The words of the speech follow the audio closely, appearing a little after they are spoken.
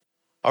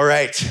All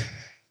right.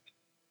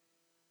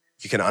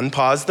 You can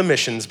unpause the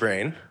missions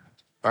brain.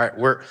 All right,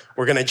 we're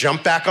going to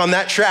jump back on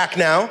that track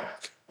now.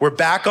 We're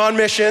back on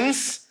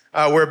missions.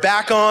 We're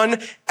back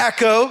on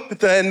ECHO,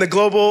 the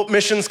Global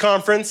Missions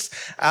Conference,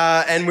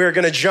 and we're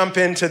going to jump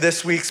into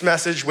this week's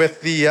message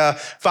with the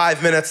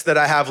 5 minutes that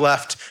I have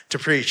left to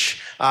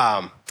preach.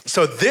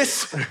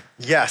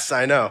 Yes,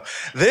 I know.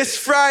 This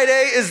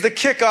Friday is the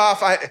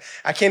kickoff.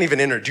 I can't even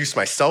introduce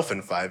myself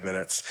in 5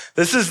 minutes.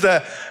 This is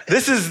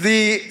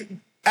the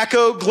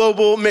ECHO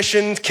Global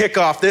Mission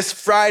Kickoff this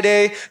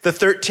Friday, the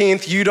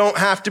 13th. You don't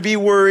have to be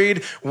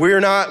worried. We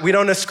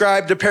don't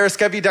ascribe to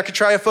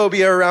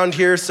paraskevidecatria around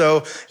here,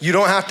 so you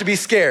don't have to be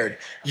scared.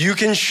 You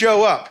can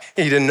show up.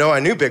 You didn't know I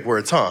knew big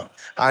words, huh?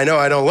 I know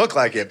I don't look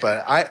like it,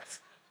 but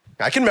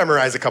I can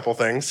memorize a couple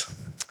things.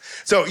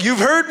 So you've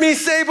heard me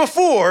say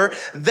before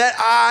that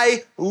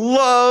I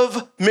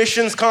love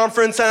Missions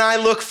Conference and I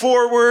look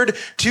forward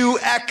to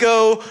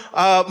ECHO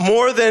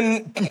more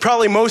than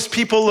probably most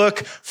people look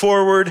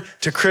forward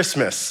to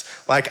Christmas.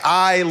 Like,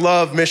 I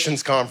love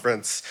Missions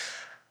Conference.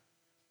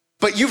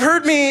 But you've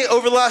heard me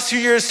over the last few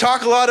years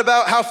talk a lot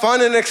about how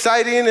fun and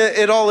exciting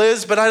it all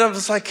is, but I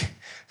was like,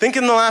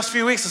 thinking the last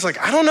few weeks, it's like,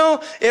 I don't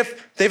know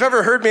if they've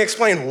ever heard me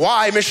explain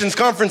why Missions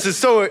Conference is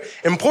so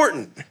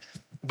important.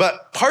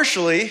 But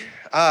partially,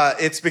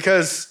 it's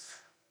because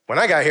when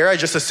I got here, I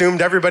just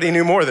assumed everybody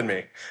knew more than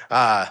me.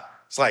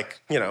 It's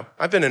like,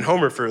 I've been in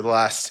Homer for the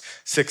last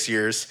 6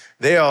 years.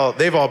 They've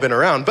all been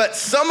around. But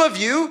some of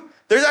you,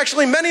 there's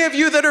actually many of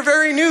you that are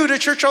very new to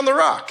Church on the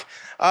Rock.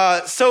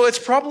 So it's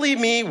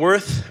probably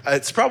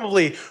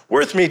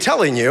worth me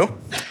telling you.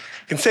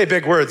 I can say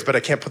big words, but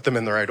I can't put them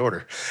in the right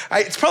order.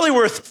 It's probably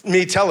worth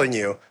me telling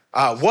you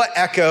what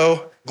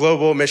ECHO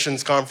Global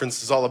Missions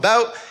Conference is all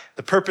about,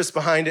 the purpose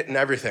behind it, and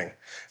everything.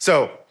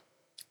 So,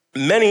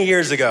 many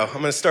years ago,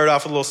 I'm going to start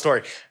off with a little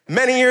story.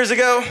 Many years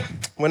ago,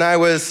 when I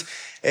was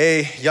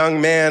a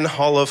young man,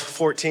 all of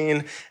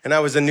 14, and I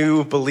was a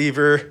new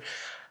believer,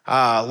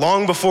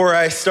 long before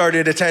I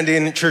started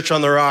attending Church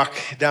on the Rock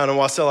down in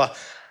Wasilla,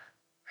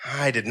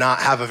 I did not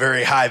have a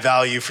very high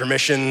value for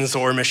missions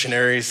or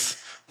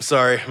missionaries. I'm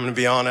sorry, I'm going to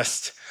be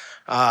honest.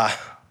 I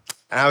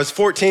was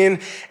 14,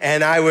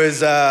 and I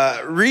was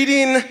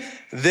reading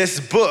this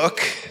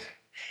book,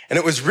 and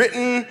it was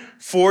written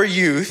for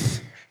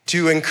youth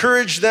to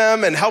encourage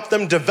them and help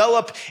them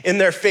develop in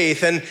their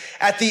faith. And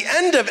at the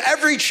end of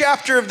every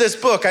chapter of this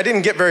book, I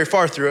didn't get very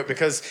far through it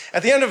because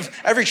at the end of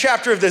every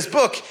chapter of this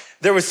book,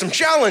 there was some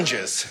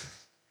challenges.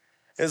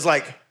 It was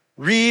like,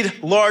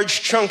 read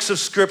large chunks of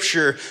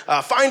scripture,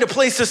 find a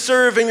place to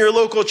serve in your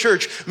local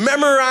church,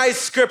 memorize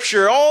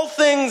scripture, all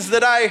things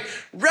that I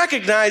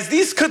recognize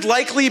these could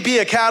likely be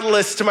a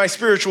catalyst to my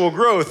spiritual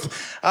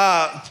growth.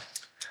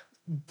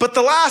 But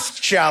the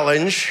last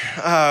challenge,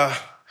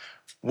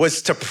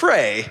 was to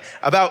pray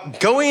about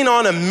going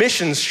on a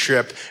missions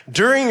trip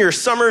during your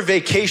summer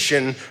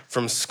vacation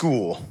from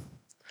school,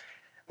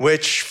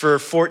 which for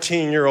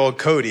 14-year-old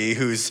Codie,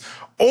 whose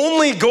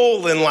only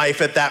goal in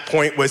life at that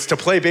point was to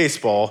play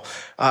baseball,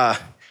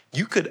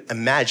 you could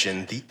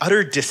imagine the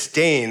utter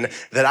disdain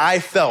that I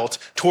felt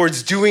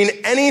towards doing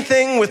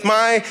anything with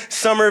my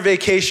summer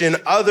vacation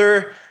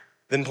other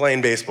than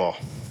playing baseball.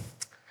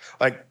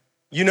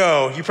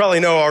 You probably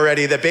know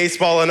already that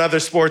baseball and other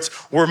sports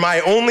were my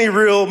only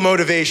real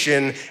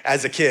motivation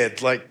as a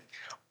kid.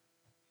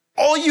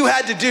 All you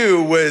had to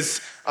do was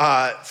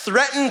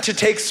threaten to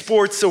take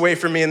sports away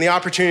from me and the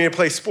opportunity to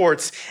play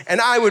sports, and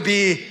I would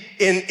be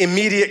in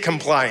immediate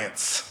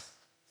compliance.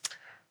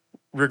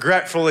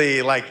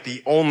 Regretfully,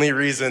 the only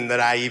reason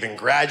that I even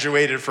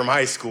graduated from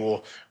high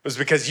school was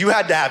because you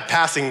had to have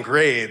passing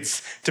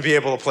grades to be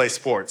able to play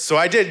sports. So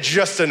I did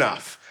just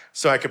enough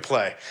so I could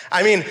play.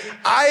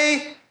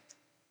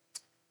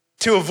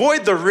 To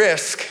avoid the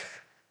risk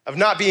of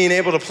not being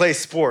able to play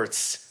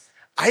sports,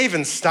 I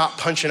even stopped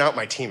punching out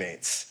my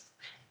teammates.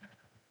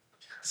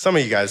 Some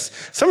of you guys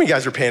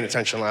were paying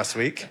attention last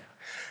week.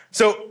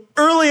 So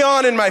early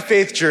on in my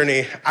faith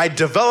journey, I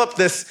developed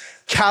this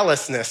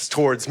callousness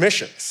towards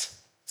missions.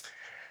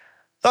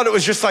 Thought it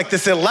was just like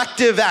this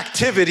elective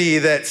activity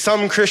that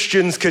some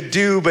Christians could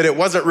do, but it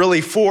wasn't really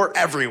for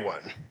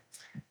everyone.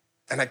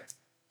 And I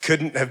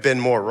couldn't have been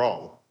more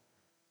wrong.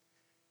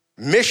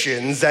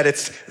 Missions, at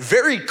its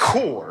very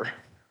core,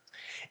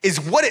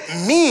 is what it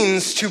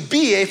means to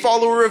be a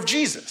follower of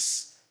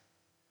Jesus.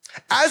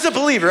 As a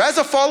believer, as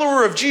a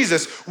follower of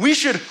Jesus, we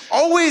should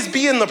always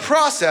be in the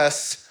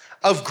process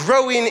of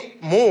growing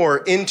more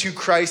into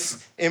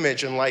Christ's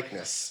image and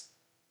likeness.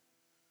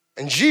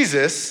 And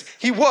Jesus,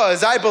 he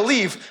was, I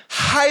believe,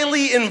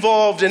 highly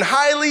involved and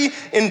highly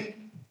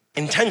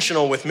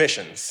intentional with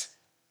missions.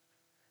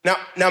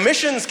 Now,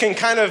 missions can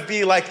kind of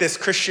be like this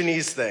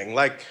Christianese thing.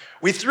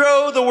 We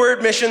throw the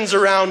word missions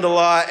around a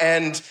lot,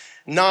 and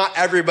not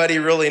everybody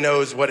really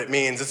knows what it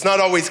means. It's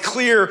not always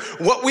clear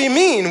what we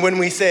mean when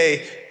we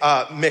say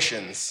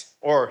missions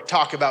or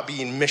talk about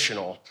being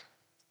missional.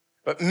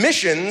 But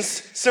missions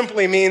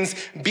simply means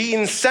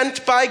being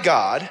sent by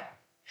God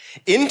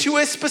into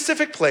a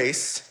specific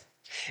place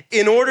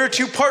in order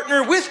to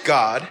partner with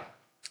God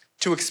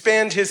to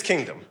expand his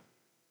kingdom.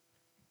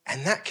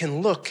 And that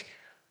can look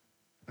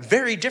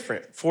very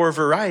different for a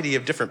variety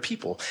of different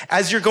people,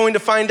 as you're going to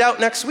find out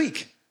next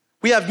week.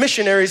 We have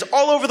missionaries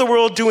all over the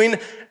world doing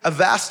a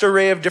vast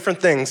array of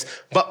different things,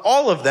 but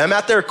all of them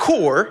at their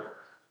core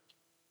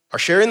are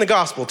sharing the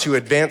gospel to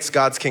advance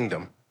God's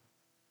kingdom.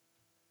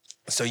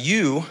 So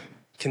you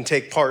can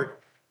take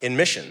part in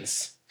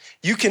missions.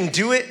 You can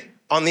do it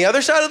on the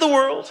other side of the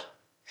world,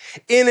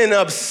 in an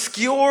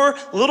obscure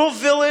little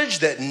village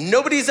that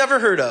nobody's ever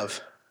heard of,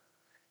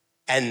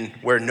 and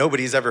where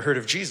nobody's ever heard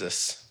of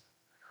Jesus.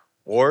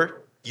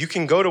 Or you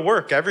can go to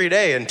work every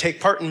day and take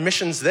part in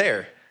missions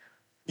there.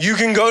 You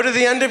can go to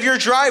the end of your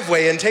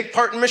driveway and take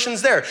part in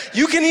missions there.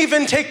 You can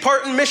even take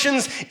part in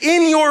missions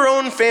in your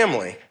own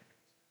family.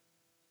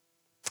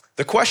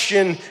 The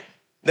question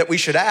that we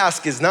should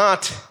ask is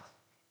not,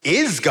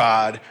 is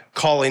God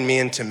calling me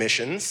into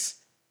missions?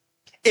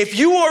 If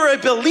you are a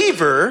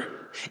believer,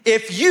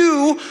 if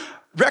you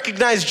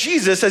recognize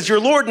Jesus as your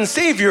Lord and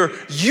Savior,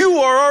 you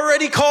are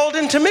already called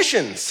into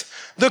missions.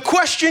 The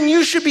question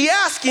you should be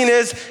asking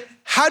is,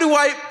 how do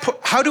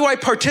I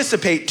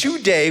participate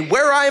today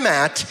where I'm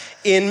at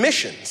in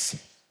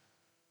missions?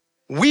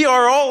 We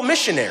are all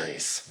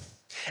missionaries,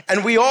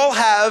 and we all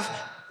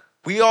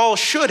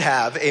should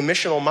have a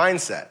missional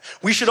mindset.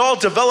 We should all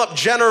develop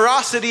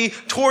generosity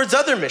towards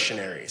other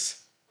missionaries.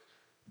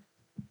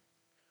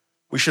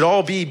 We should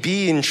all be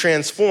being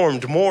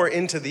transformed more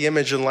into the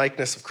image and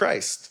likeness of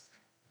Christ.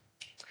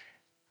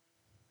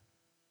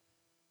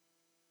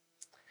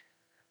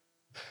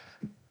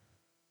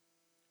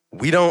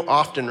 We don't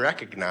often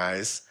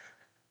recognize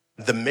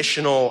the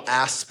missional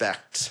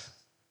aspect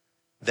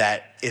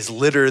that is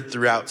littered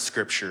throughout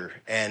Scripture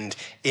and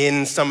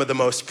in some of the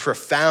most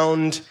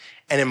profound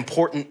and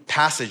important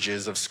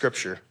passages of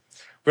Scripture.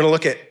 We're going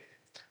to look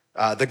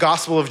at the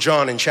Gospel of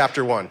John in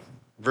chapter 1,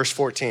 verse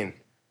 14. It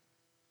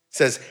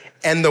says,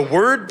 "And the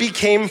Word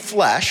became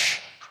flesh,"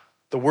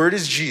 the Word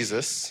is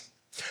Jesus,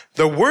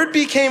 "the Word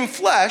became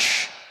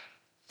flesh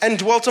and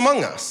dwelt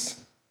among us.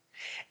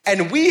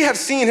 And we have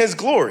seen his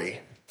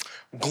glory,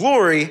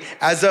 glory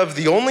as of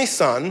the only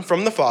Son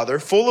from the Father,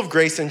 full of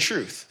grace and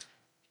truth."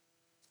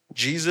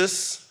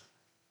 Jesus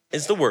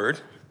is the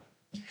Word.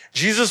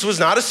 Jesus was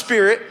not a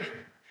spirit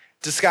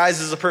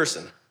disguised as a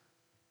person.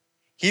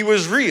 He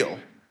was real.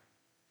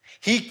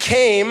 He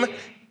came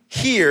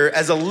here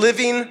as a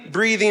living,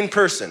 breathing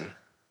person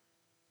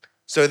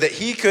so that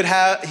he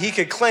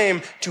could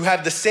claim to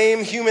have the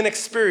same human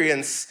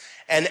experience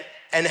and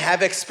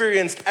have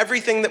experienced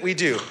everything that we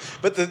do.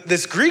 But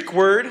this Greek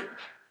word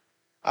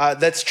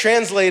that's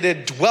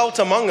translated "dwelt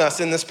among us"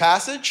 in this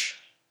passage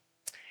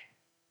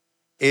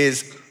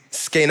is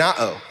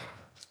skenao,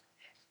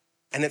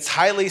 and it's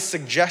highly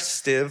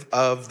suggestive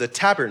of the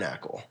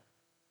tabernacle.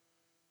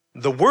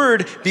 The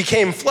Word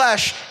became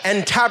flesh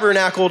and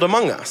tabernacled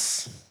among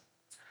us.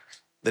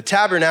 The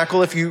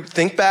tabernacle, if you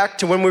think back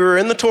to when we were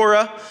in the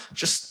Torah,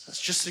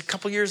 just a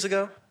couple years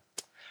ago,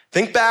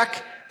 think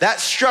back, that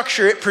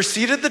structure, it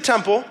preceded the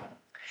temple,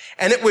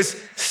 and it was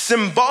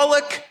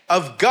symbolic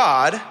of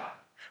God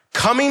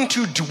coming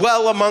to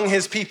dwell among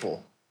his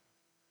people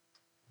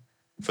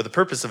for the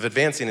purpose of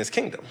advancing his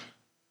kingdom.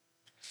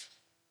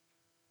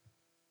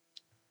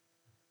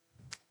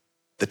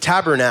 The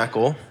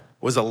tabernacle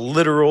was a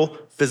literal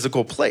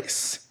physical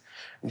place.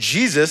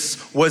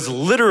 Jesus was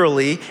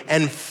literally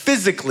and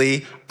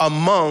physically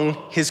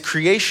among his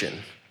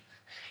creation.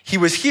 He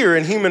was here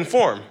in human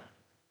form,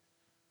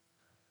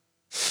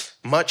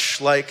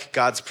 much like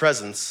God's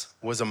presence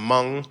was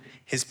among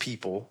his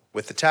people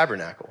with the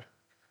tabernacle.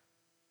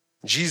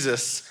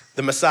 Jesus,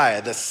 the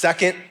Messiah, the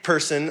second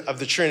person of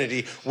the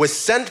Trinity, was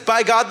sent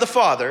by God the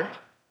Father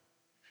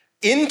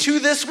into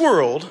this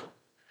world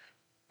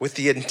with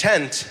the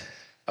intent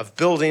of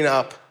building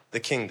up the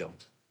kingdom.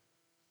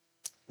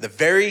 The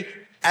very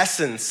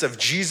essence of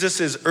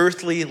Jesus'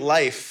 earthly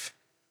life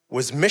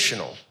was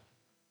missional.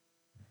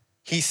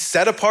 He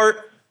set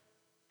apart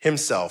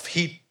himself.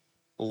 He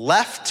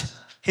left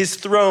his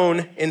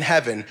throne in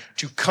heaven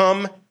to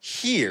come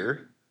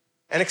here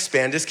and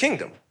expand his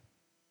kingdom.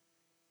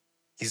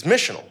 He's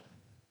missional.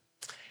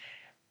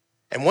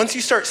 And once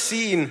you start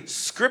seeing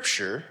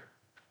Scripture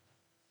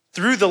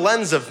through the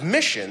lens of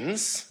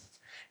missions,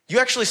 you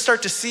actually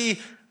start to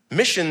see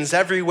missions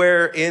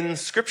everywhere in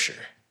Scripture.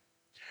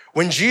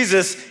 When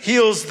Jesus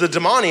heals the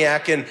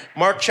demoniac in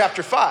Mark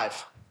chapter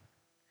 5,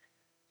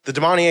 the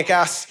demoniac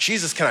asks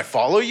Jesus, "Can I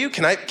follow you?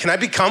 Can I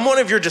become one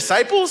of your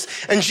disciples?"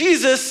 And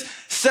Jesus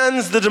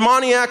sends the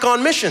demoniac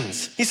on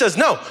missions. He says,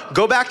 "No,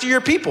 go back to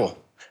your people.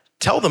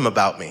 Tell them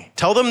about me.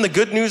 Tell them the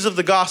good news of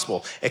the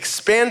gospel.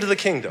 Expand the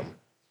kingdom."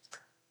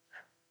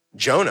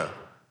 Jonah,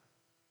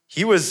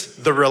 he was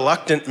the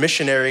reluctant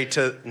missionary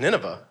to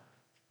Nineveh.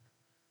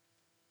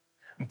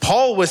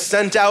 Paul was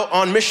sent out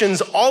on missions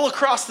all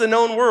across the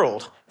known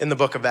world in the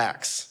book of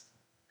Acts.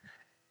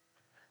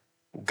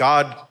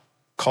 God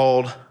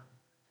called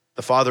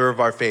the father of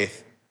our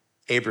faith,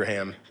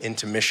 Abraham,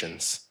 into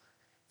missions.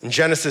 In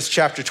Genesis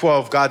chapter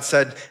 12, God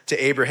said to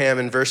Abraham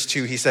in verse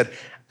 2, he said,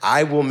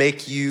 I will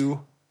make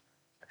you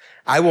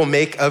I will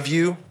make of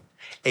you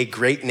a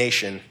great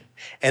nation,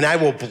 and I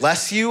will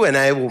bless you, and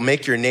I will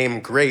make your name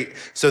great,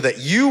 so that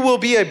you will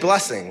be a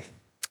blessing.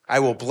 I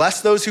will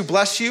bless those who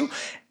bless you,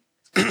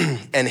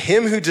 and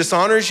him who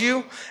dishonors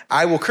you,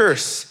 I will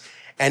curse.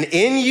 And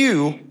in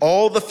you,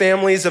 all the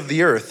families of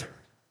the earth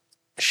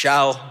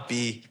shall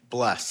be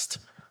blessed.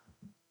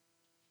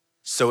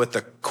 So at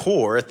the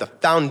core, at the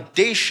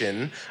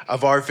foundation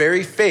of our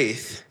very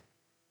faith,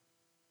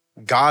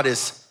 God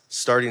is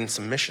starting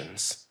some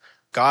missions.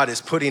 God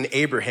is putting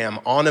Abraham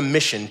on a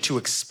mission to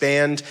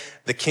expand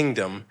the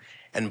kingdom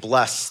and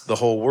bless the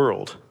whole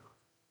world.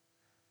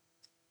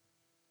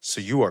 So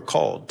you are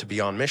called to be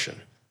on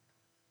mission.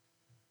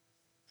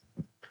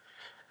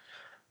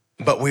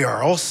 But we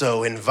are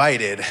also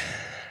invited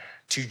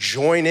to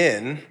join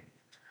in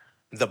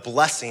the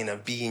blessing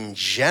of being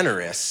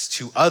generous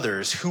to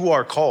others who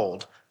are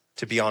called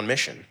to be on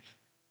mission.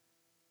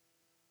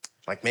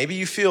 Like maybe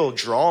you feel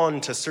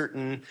drawn to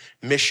certain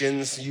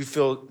missions, you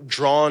feel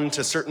drawn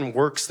to certain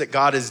works that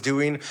God is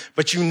doing,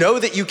 but you know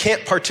that you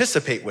can't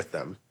participate with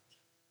them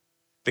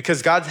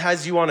because God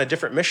has you on a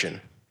different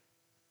mission.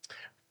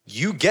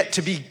 You get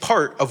to be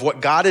part of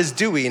what God is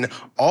doing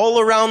all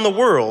around the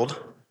world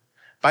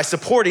by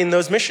supporting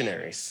those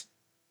missionaries.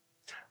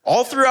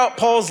 All throughout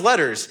Paul's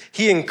letters,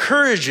 he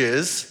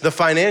encourages the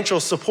financial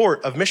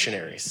support of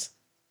missionaries.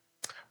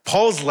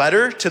 Paul's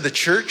letter to the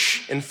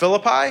church in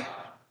Philippi,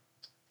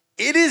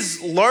 it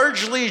is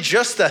largely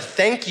just a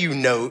thank you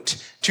note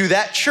to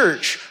that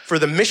church for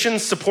the mission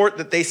support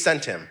that they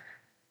sent him.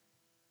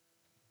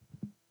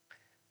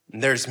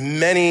 There's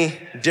many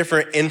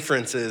different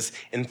inferences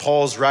in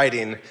Paul's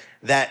writing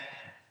that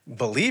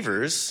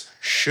believers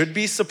should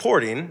be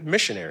supporting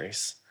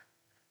missionaries.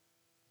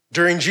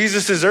 During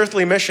Jesus'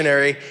 earthly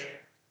missionary,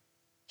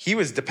 he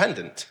was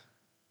dependent.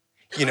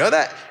 You know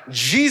that?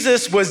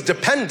 Jesus was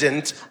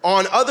dependent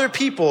on other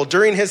people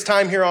during his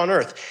time here on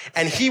earth,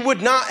 and he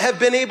would not have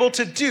been able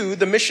to do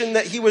the mission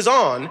that he was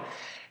on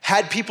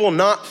had people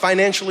not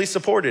financially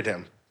supported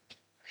him.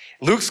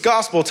 Luke's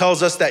gospel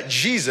tells us that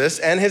Jesus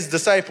and his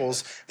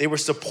disciples, they were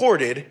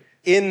supported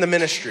in the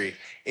ministry.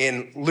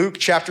 In Luke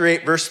chapter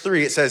 8, verse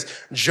 3, it says,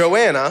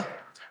 Joanna,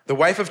 the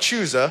wife of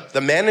Chuza,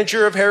 the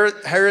manager of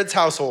Herod's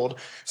household,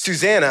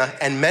 Susanna,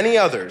 and many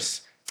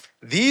others.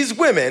 These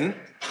women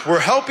were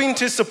helping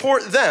to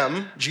support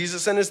them,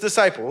 Jesus and his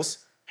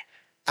disciples,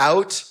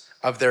 out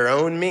of their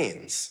own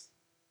means.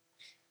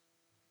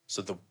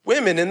 So the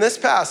women in this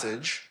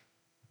passage,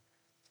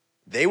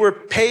 they were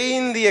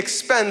paying the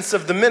expense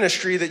of the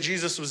ministry that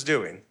Jesus was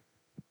doing.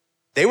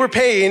 They were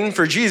paying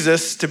for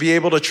Jesus to be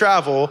able to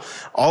travel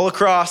all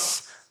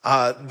across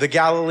the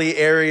Galilee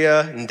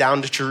area and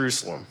down to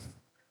Jerusalem.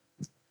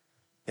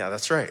 Yeah,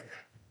 that's right.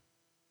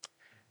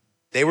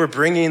 They were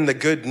bringing the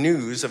good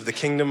news of the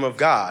kingdom of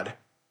God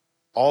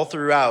all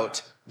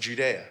throughout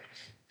Judea.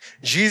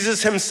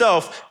 Jesus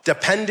himself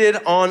depended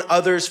on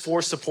others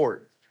for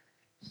support.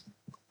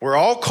 We're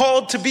all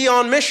called to be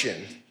on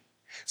mission.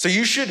 So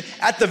you should,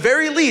 at the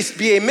very least,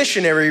 be a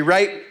missionary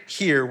right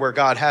here where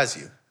God has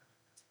you.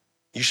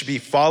 You should be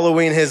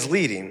following his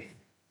leading.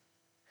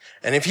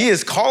 And if he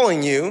is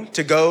calling you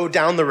to go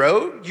down the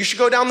road, you should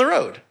go down the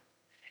road.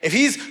 If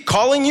he's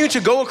calling you to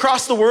go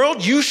across the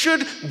world, you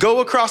should go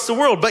across the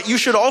world, but you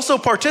should also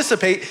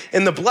participate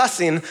in the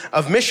blessing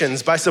of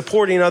missions by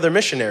supporting other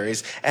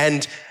missionaries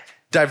and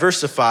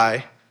diversify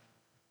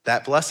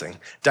that blessing.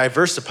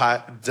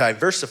 Diversify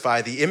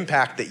the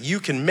impact that you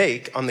can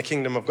make on the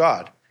kingdom of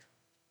God.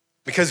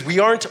 Because we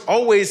aren't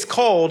always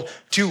called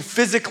to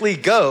physically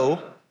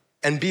go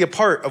and be a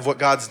part of what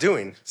God's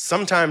doing.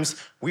 Sometimes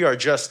we are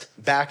just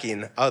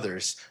backing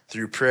others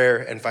through prayer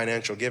and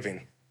financial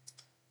giving.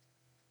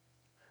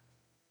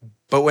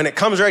 But when it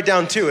comes right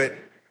down to it,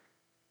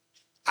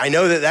 I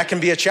know that that can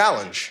be a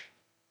challenge.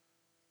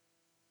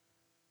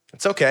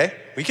 It's okay.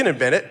 We can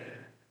admit it.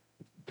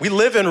 We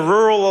live in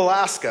rural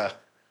Alaska.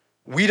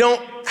 We don't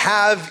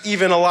have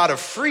even a lot of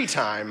free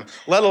time,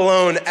 let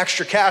alone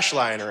extra cash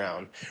lying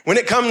around. When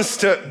it comes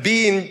to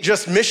being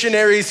just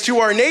missionaries to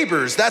our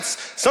neighbors, that's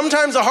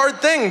sometimes a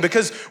hard thing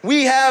because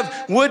we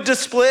have wood to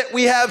split,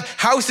 we have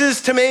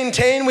houses to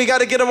maintain, we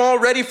got to get them all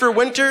ready for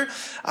winter.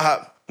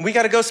 We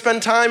got to go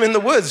spend time in the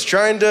woods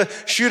trying to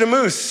shoot a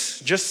moose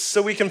just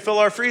so we can fill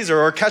our freezer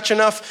or catch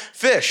enough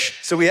fish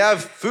so we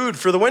have food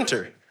for the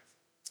winter.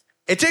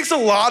 It takes a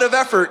lot of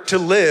effort to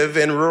live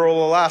in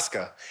rural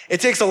Alaska. It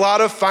takes a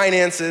lot of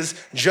finances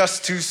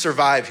just to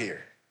survive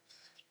here.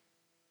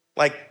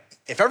 Like,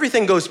 if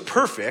everything goes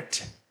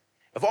perfect,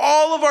 if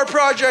all of our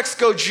projects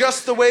go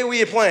just the way we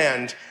had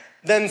planned,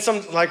 then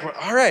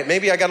all right,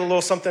 maybe I got a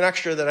little something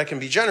extra that I can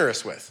be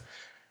generous with.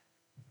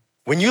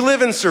 When you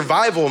live in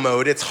survival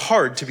mode, it's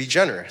hard to be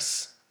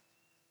generous.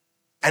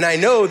 And I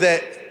know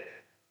that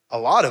a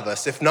lot of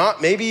us, if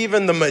not maybe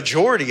even the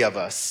majority of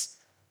us,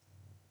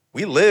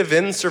 we live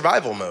in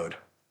survival mode.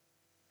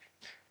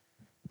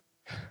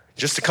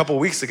 Just a couple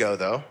weeks ago,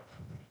 though,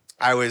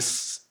 I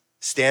was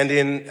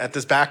standing at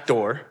this back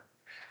door,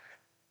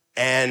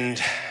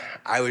 and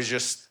I was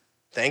just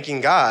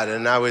thanking God,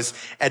 and I was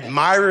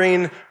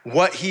admiring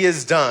what he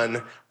has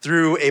done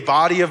through a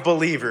body of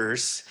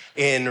believers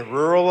in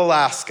rural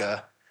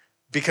Alaska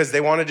because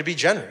they wanted to be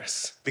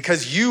generous,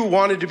 because you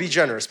wanted to be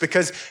generous,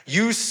 because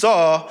you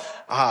saw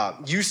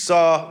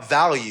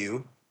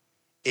value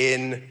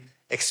in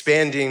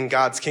expanding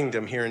God's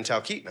kingdom here in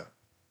Talkeetna.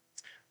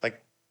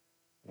 Like,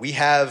 we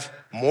have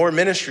more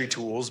ministry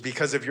tools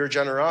because of your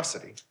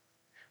generosity.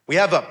 We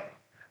have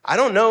I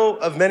don't know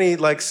of many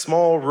like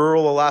small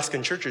rural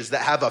Alaskan churches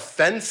that have a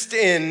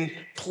fenced-in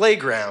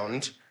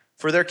playground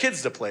for their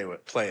kids to play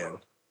in.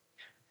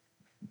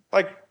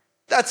 Like,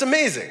 that's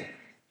amazing.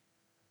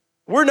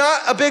 We're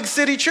not a big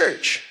city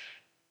church.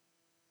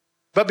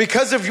 But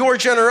because of your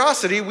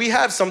generosity, we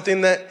have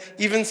something that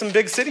even some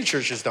big city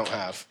churches don't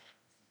have.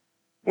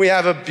 We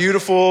have a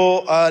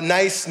beautiful,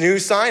 nice new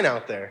sign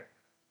out there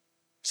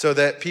so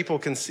that people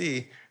can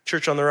see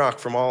Church on the Rock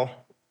from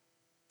all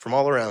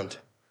around.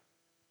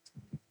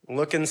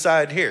 Look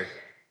inside here.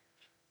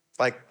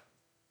 Like,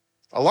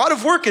 a lot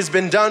of work has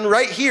been done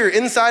right here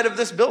inside of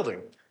this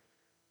building.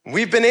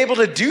 We've been able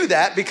to do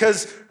that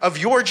because of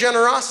your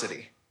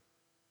generosity.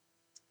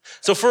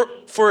 So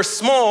for a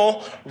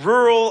small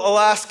rural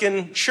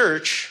Alaskan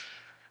church,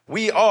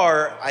 we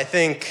are, I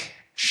think,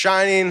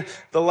 shining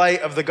the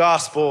light of the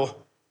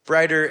gospel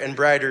brighter and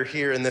brighter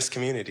here in this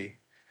community.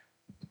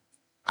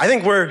 I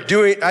think we're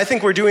doing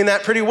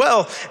that pretty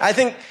well. I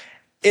think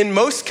in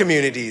most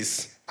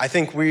communities, I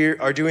think we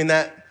are doing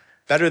that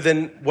better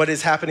than what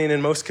is happening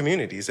in most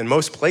communities, in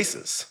most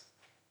places,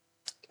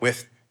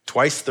 with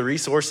twice the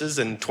resources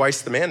and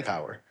twice the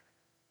manpower.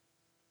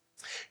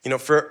 You know,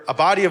 for a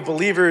body of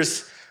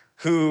believers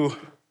who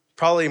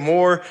probably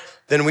more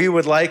than we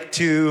would like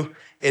to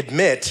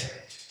admit,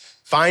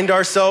 find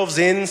ourselves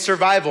in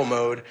survival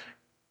mode,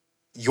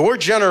 your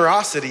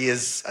generosity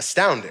is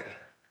astounding.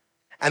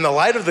 And the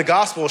light of the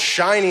gospel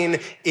shining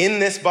in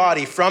this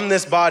body, from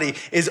this body,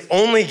 is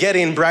only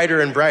getting brighter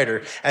and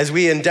brighter as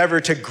we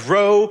endeavor to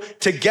grow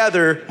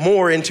together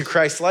more into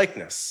Christ's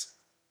likeness.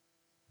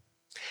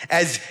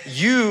 As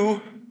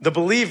you, the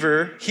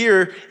believer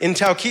here in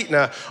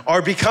Talkeetna,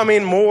 are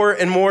becoming more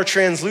and more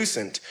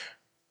translucent,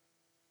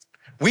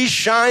 we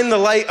shine the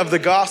light of the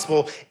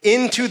gospel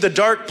into the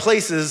dark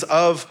places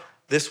of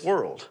this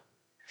world.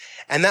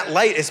 And that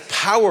light is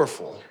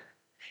powerful.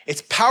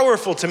 It's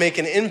powerful to make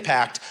an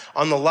impact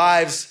on the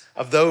lives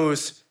of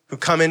those who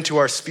come into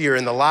our sphere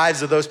and the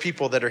lives of those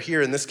people that are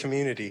here in this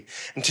community.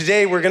 And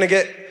today I'm going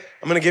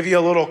to give you a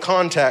little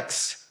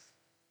context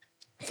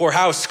for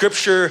how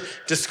Scripture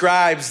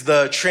describes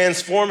the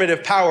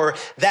transformative power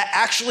that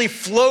actually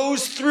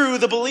flows through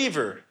the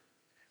believer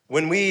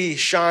when we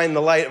shine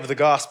the light of the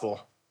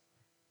gospel.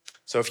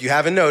 So if you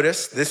haven't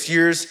noticed, this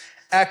year's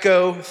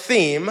Echo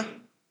theme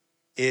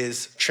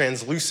is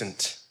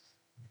translucent.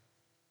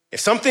 If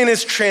something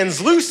is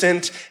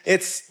translucent,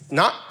 it's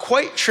not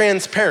quite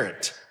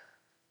transparent.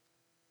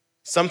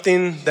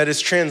 Something that is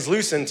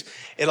translucent,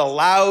 it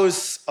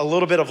allows a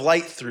little bit of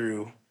light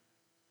through,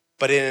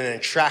 but in an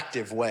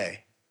attractive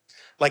way.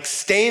 Like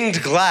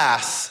stained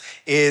glass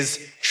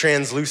is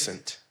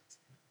translucent.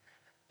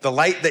 The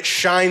light that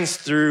shines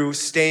through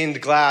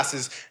stained glass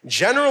is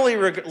generally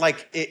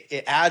like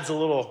it adds a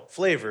little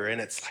flavor, and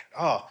it's like,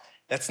 oh,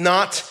 that's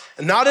not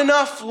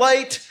enough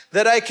light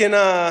that I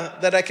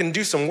can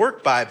do some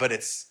work by, but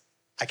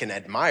I can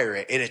admire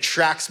it. It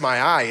attracts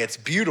my eye. It's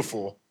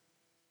beautiful.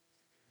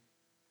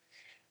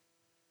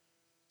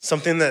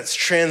 Something that's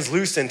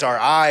translucent, our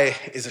eye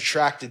is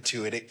attracted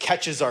to it. It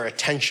catches our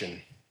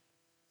attention.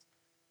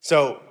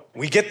 So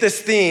we get this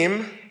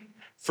theme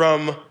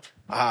from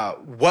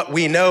what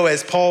we know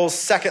as Paul's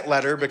second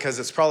letter, because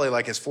it's probably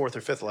like his fourth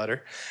or fifth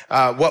letter.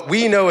 What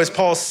we know as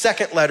Paul's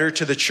second letter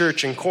to the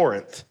church in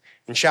Corinth,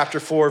 in chapter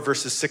 4,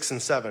 verses 6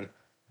 and 7.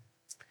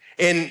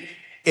 In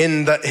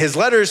his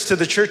letters to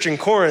the church in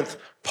Corinth,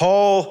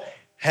 Paul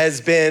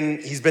he's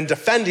been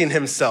defending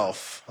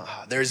himself.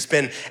 There's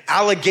been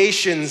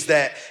allegations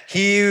that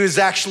he's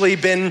actually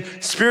been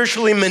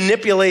spiritually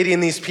manipulating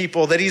these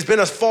people, that he's been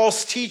a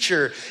false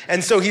teacher.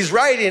 And so he's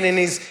writing and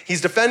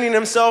he's defending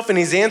himself and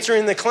he's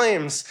answering the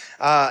claims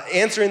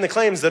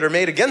that are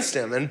made against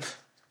him. And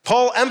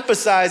Paul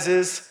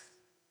emphasizes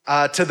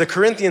to the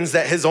Corinthians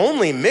that his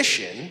only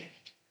mission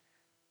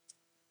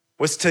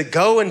was to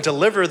go and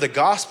deliver the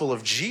gospel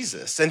of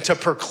Jesus and to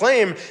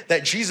proclaim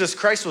that Jesus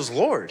Christ was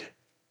Lord.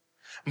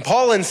 And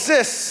Paul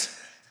insists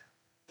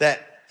that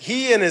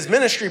he and his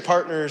ministry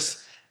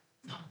partners,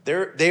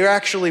 they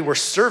actually were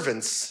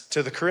servants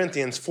to the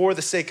Corinthians for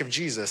the sake of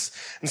Jesus.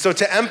 And so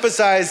to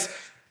emphasize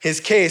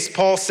his case,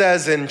 Paul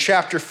says in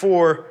chapter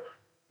 4,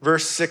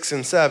 verse 6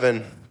 and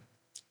 7,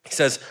 he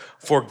says,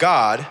 "For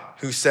God,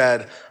 who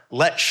said,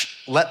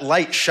 let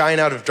light shine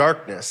out of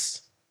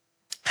darkness,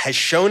 has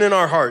shone in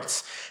our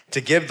hearts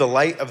to give the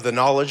light of the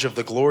knowledge of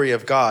the glory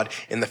of God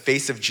in the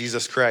face of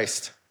Jesus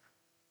Christ.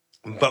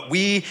 But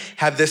we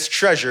have this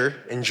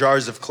treasure in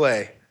jars of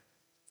clay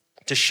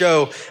to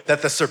show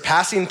that the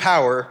surpassing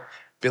power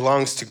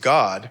belongs to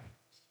God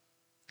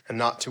and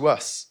not to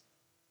us."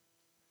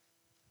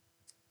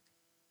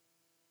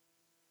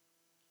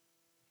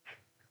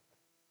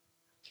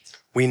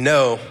 We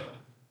know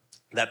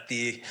that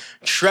the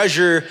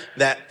treasure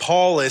that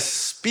Paul is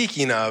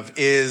speaking of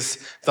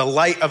is the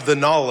light of the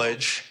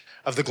knowledge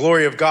of the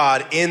glory of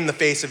God in the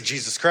face of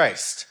Jesus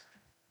Christ.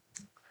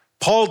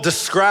 Paul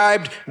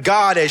described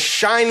God as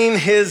shining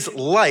his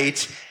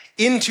light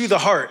into the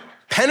heart,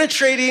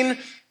 penetrating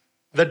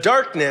the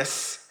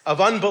darkness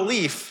of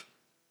unbelief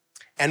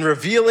and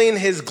revealing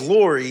his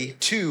glory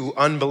to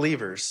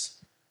unbelievers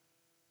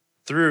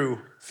through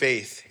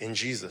faith in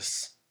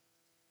Jesus.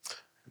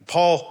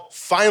 Paul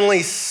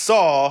finally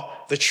saw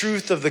the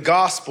truth of the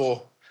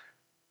gospel.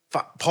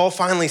 Paul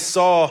finally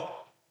saw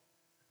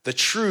the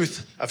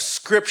truth of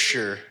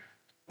Scripture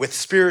with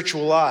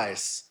spiritual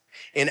eyes.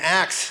 In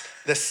Acts,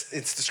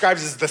 it's described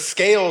as the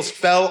scales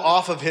fell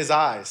off of his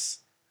eyes.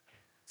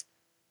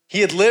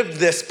 He had lived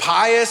this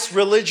pious,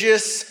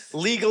 religious,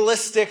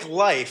 legalistic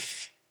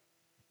life.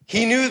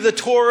 He knew the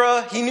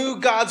Torah, he knew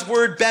God's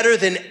word better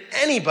than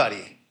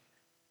anybody,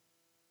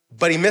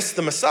 but he missed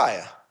the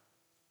Messiah.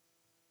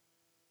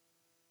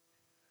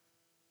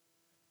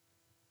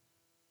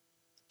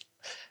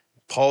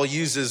 Paul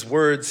uses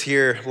words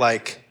here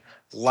like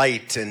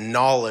light and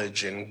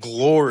knowledge and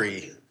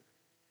glory.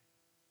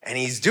 And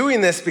he's doing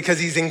this because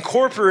he's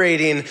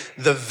incorporating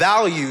the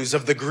values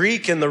of the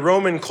Greek and the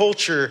Roman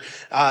culture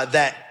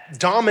that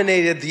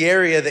dominated the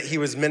area that he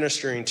was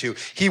ministering to.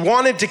 He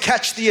wanted to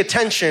catch the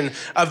attention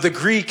of the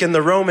Greek and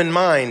the Roman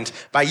mind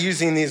by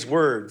using these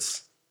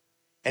words.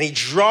 And he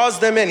draws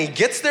them in. He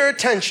gets their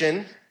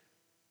attention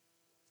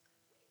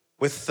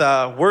with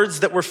words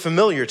that were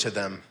familiar to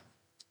them.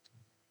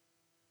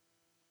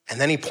 And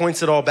then he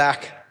points it all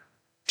back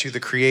to the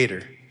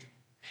Creator.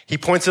 He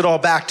points it all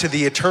back to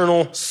the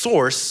eternal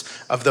source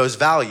of those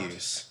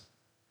values.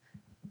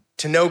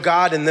 To know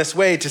God in this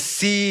way, to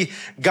see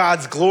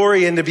God's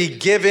glory and to be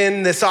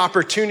given this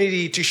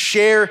opportunity to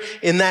share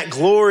in that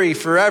glory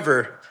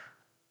forever.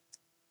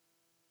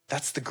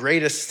 That's the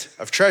greatest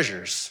of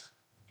treasures.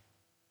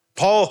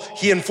 Paul,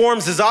 he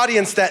informs his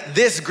audience that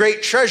this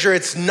great treasure,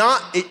 it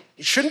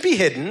shouldn't be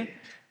hidden,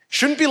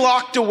 shouldn't be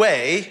locked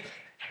away.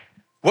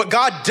 What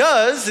God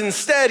does,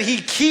 instead, he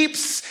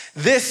keeps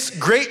this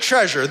great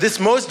treasure,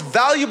 this most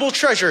valuable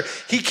treasure,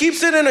 he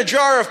keeps it in a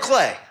jar of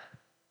clay.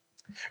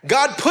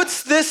 God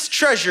puts this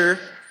treasure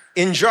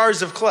in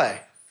jars of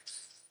clay.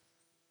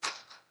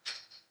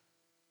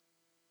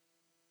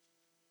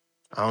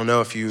 I don't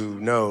know if you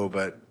know,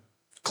 but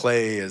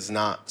clay is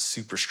not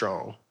super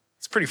strong.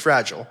 It's pretty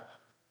fragile.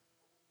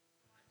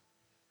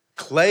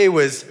 Clay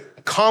was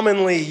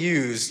commonly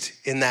used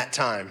in that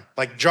time.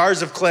 Like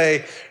jars of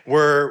clay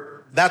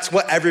that's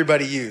what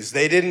everybody used.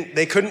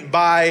 They couldn't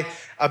buy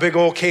a big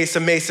old case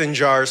of mason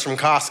jars from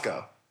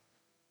Costco.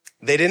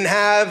 They didn't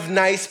have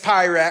nice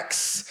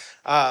Pyrex,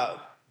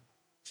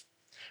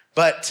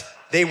 but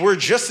they were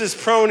just as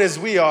prone as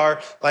we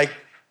are. Like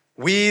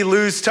we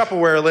lose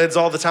Tupperware lids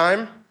all the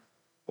time.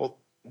 Well,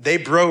 they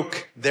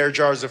broke their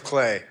jars of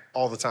clay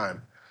all the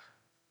time.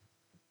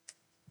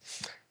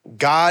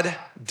 God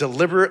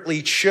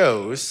deliberately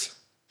chose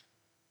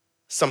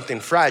something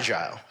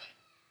fragile,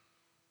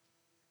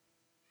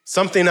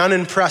 something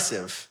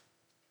unimpressive,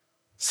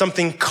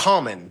 something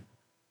common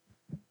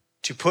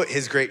to put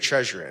his great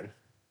treasure in.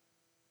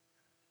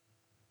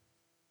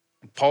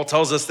 Paul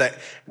tells us that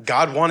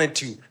God wanted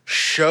to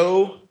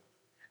show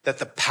that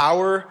the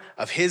power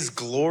of his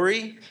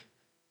glory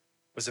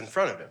was in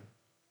front of him.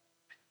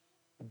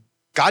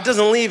 God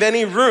doesn't leave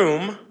any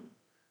room.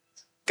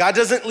 God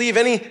doesn't leave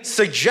any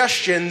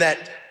suggestion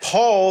that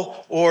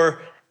Paul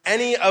or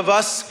any of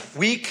us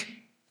weak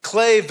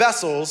clay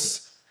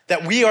vessels,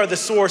 that we are the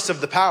source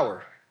of the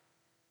power.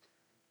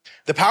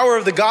 The power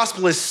of the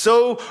gospel is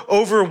so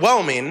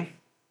overwhelming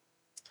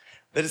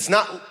that it's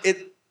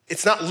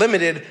not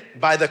limited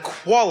by the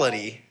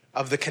quality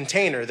of the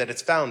container that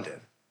it's found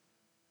in.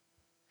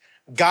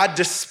 God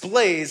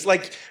displays,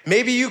 like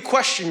maybe you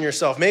question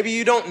yourself, maybe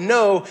you don't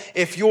know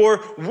if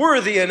you're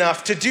worthy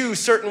enough to do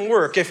certain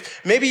work, if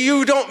maybe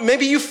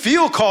you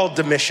feel called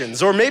to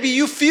missions, or maybe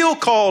you feel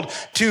called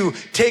to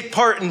take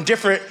part in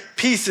different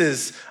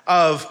pieces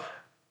of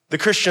the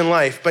Christian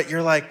life, but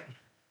you're like,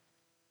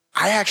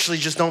 I actually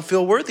just don't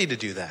feel worthy to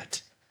do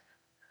that.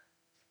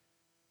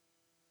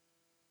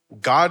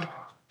 God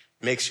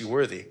makes you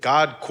worthy.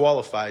 God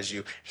qualifies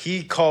you.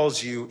 He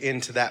calls you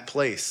into that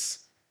place.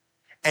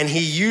 And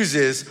he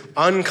uses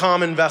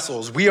uncommon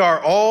vessels. He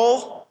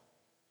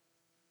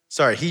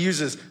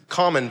uses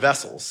common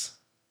vessels.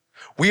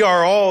 We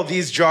are all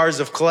these jars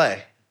of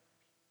clay.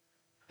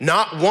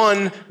 Not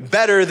one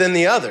better than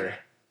the other.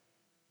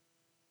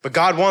 But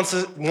God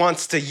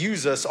wants to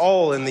use us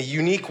all in the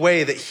unique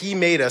way that he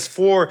made us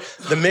for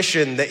the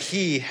mission that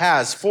he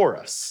has for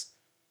us.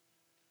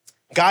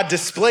 God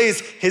displays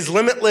his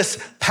limitless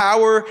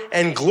power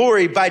and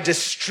glory by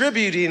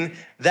distributing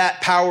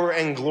that power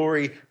and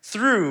glory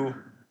through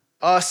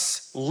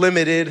us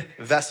limited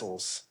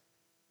vessels.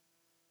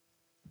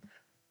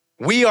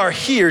 We are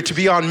here to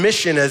be on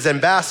mission as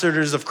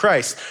ambassadors of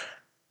Christ.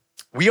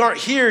 We aren't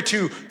here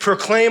to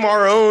proclaim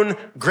our own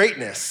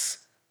greatness.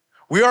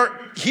 We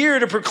aren't here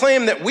to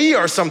proclaim that we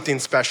are something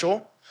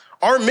special.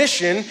 Our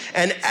mission,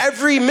 and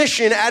every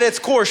mission at its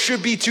core,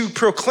 should be to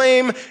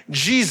proclaim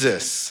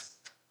Jesus.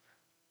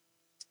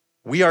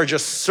 We are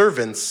just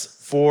servants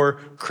for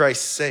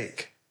Christ's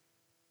sake.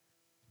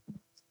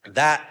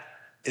 That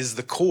is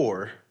the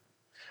core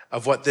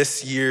of what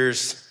this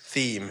year's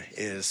theme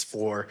is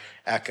for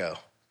Echo.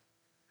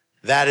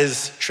 That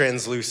is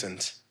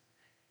translucent.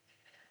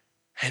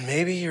 And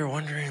maybe you're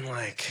wondering,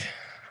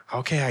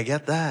 okay, I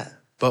get that,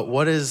 but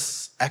what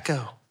is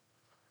echo?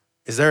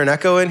 Is there an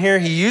echo in here?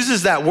 He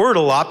uses that word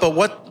a lot, but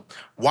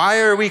why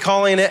are we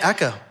calling it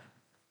echo?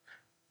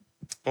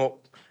 Well,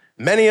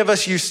 many of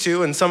us used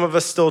to, and some of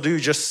us still do,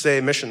 just say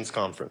missions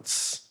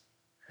conference.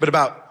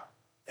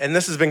 And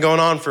this has been going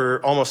on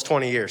for almost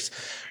 20 years.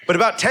 But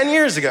about 10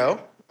 years ago,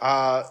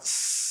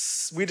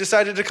 we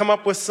decided to come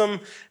up with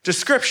some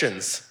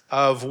descriptions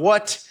of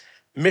what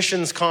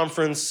missions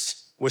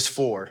conference was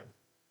for.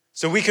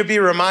 So we could be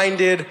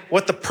reminded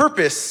what the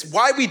purpose,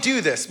 why we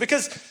do this.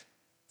 Because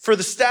for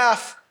the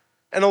staff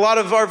and a lot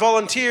of our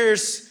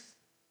volunteers,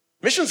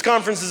 missions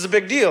conference is a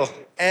big deal,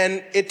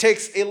 and it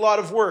takes a lot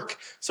of work.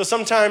 So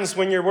sometimes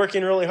when you're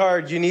working really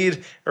hard, you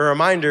need a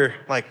reminder,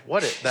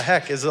 what the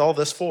heck is all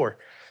this for?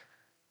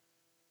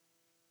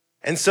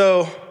 And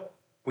so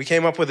we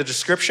came up with a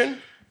description,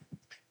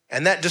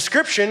 and that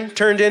description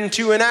turned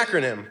into an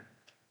acronym.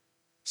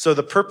 So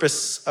the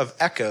purpose of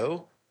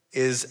Echo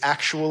is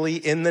actually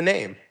in the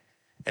name.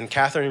 And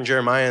Catherine and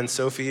Jeremiah and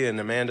Sophie and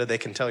Amanda, they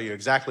can tell you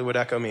exactly what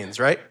Echo means,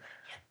 right?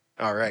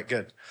 All right,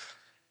 good.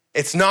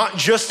 It's not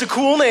just a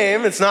cool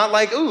name. It's not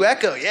like, ooh,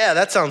 Echo, yeah,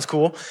 that sounds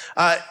cool.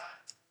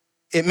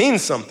 It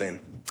means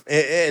something.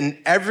 And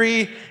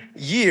every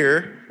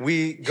year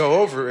we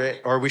go over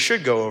it, or we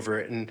should go over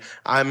it. And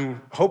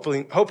I'm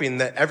hoping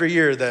that every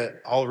year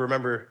that I'll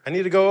remember, I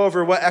need to go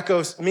over what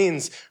Echo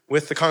means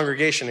with the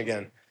congregation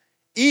again.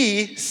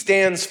 E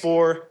stands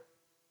for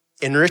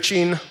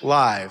enriching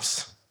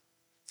lives.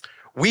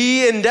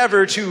 We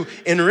endeavor to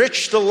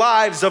enrich the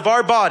lives of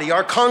our body,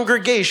 our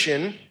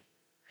congregation,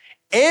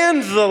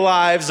 and the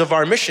lives of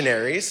our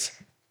missionaries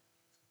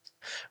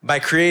by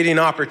creating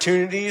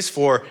opportunities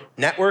for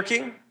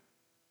networking.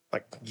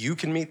 You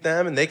can meet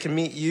them and they can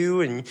meet you,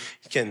 and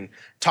you can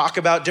talk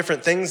about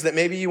different things that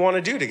maybe you want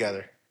to do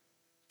together.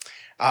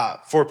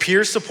 For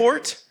peer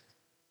support,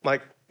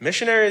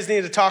 missionaries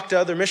need to talk to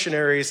other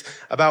missionaries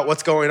about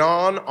what's going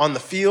on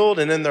the field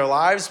and in their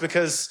lives,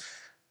 because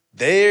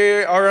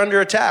they are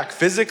under attack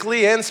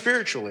physically and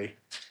spiritually.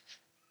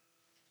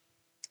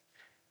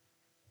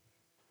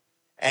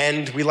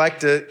 And we like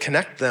to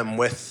connect them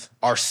with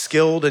our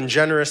skilled and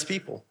generous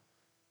people.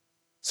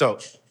 So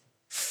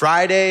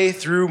Friday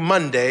through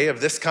Monday of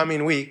this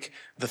coming week,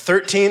 the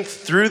 13th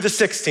through the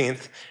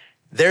 16th,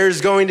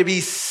 there's going to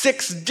be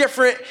 6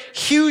 different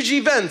huge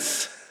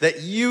events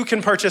that you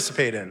can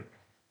participate in.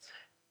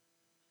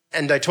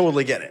 And I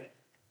totally get it.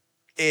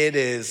 It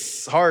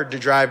is hard to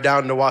drive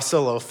down to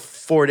Wasilla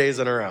 4 days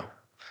in a row.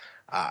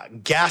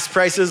 Gas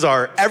prices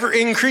are ever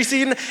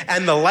increasing,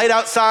 and the light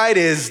outside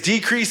is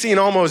decreasing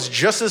almost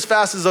just as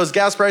fast as those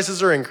gas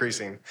prices are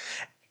increasing.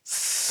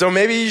 So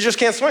maybe you just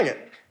can't swing it.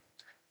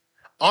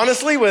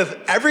 Honestly, with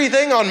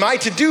everything on my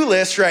to-do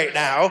list right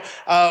now,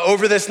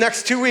 over this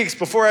next 2 weeks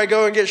before I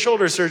go and get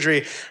shoulder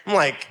surgery,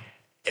 I'm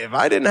if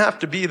I didn't have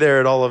to be there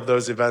at all of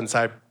those events,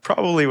 I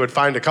probably would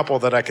find a couple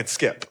that I could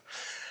skip.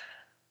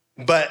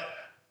 But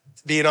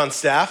being on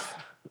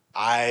staff,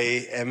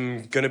 I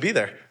am going to be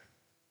there.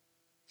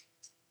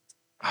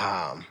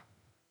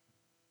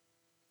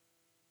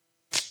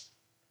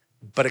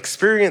 But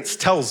experience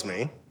tells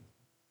me,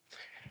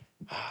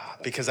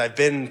 because I've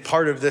been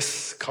part of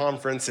this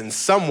conference in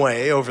some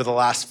way over the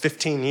last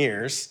 15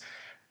 years,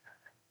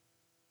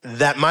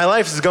 that my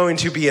life is going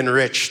to be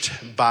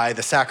enriched by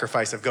the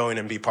sacrifice of going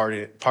and be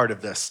part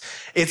of this.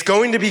 It's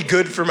going to be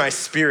good for my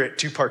spirit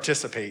to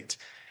participate.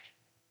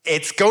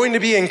 It's going to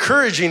be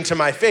encouraging to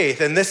my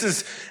faith, and this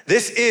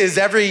is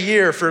every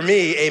year for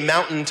me a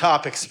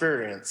mountaintop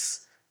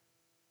experience.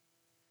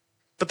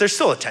 But there's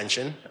still a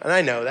tension, and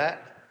I know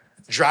that.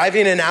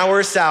 Driving an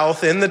hour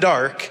south in the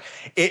dark,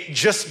 it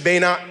just may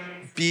not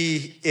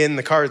be in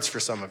the cards for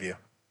some of you.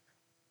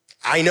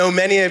 I know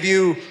many of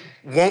you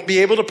won't be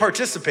able to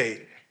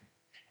participate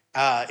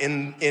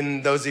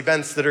in those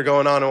events that are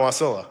going on in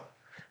Wasilla.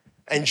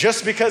 And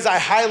just because I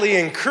highly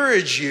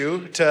encourage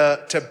you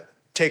to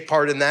take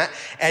part in that,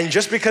 and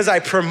just because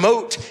I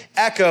promote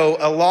Echo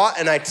a lot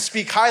and I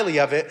speak highly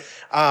of it,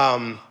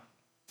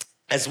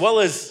 as well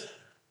as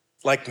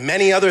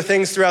many other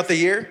things throughout the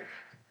year,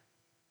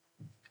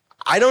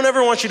 I don't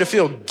ever want you to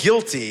feel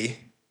guilty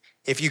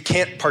if you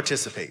can't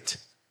participate.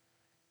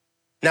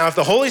 Now, if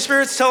the Holy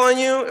Spirit's telling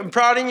you and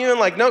prodding you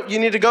and nope, you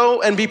need to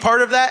go and be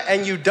part of that,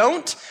 and you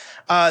don't,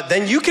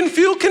 then you can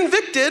feel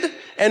convicted,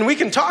 and we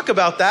can talk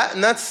about that,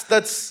 and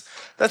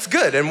that's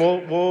good, and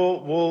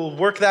we'll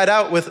work that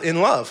out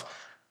in love.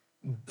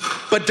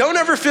 But don't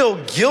ever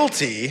feel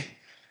guilty,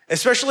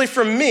 especially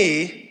from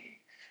me,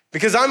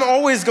 because I'm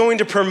always going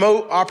to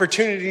promote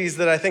opportunities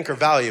that I think are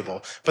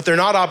valuable, but they're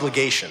not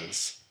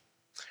obligations.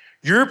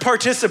 Your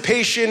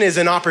participation is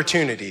an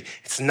opportunity.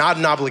 It's not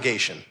an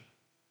obligation.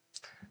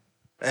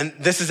 And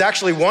this is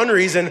actually one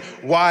reason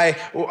why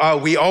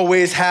we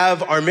always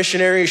have our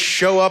missionaries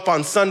show up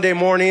on Sunday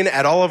morning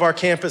at all of our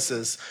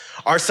campuses.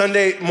 Our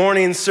Sunday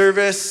morning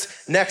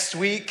service next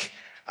week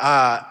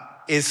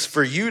is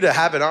for you to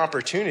have an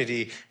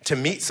opportunity to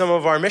meet some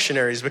of our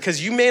missionaries,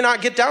 because you may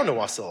not get down to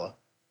Wasilla.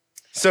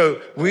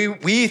 So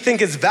we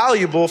think it's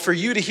valuable for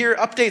you to hear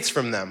updates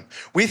from them.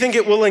 We think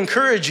it will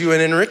encourage you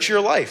and enrich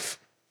your life.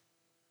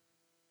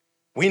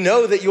 We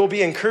know that you'll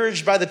be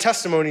encouraged by the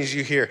testimonies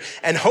you hear,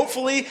 and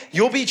hopefully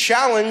you'll be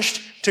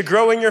challenged to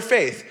grow in your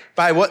faith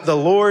by what the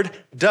Lord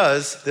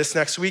does this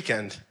next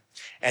weekend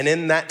and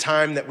in that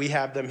time that we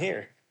have them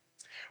here,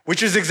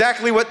 which is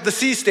exactly what the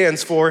C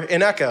stands for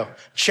in ECHO,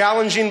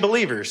 challenging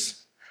believers.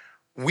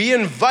 We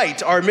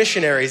invite our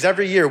missionaries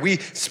every year. We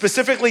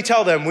specifically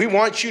tell them, we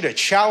want you to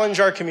challenge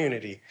our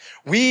community.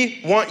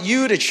 We want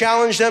you to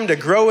challenge them to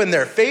grow in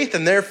their faith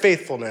and their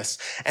faithfulness.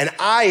 And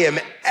I am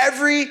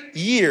every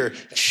year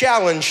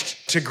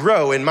challenged to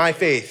grow in my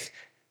faith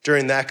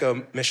during the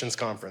ECHO Missions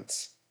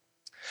Conference.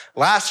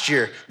 Last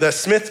year, the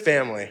Smith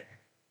family,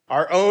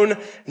 our own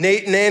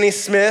Nate and Annie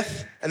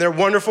Smith and their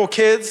wonderful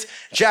kids,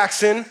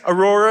 Jackson,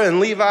 Aurora, and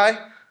Levi,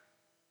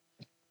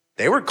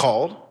 they were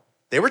called,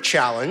 they were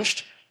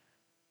challenged,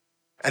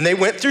 and they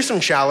went through some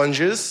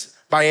challenges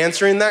by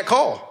answering that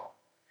call.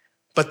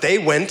 But they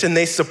went and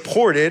they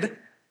supported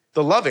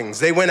the Lovings.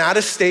 They went out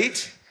of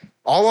state,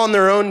 all on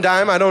their own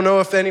dime. I don't know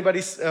if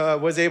anybody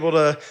was able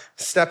to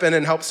step in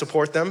and help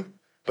support them,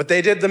 but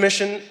they did the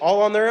mission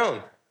all on their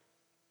own.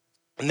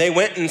 And they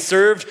went and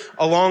served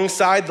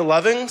alongside the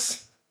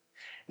Lovings.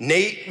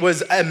 Nate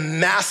was a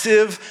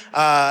massive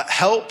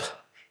help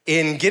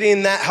in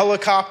getting that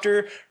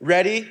helicopter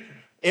ready.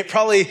 It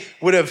probably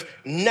would have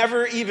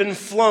never even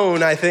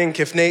flown, I think,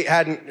 if Nate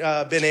hadn't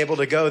been able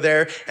to go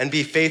there and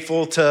be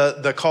faithful to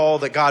the call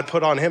that God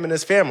put on him and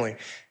his family,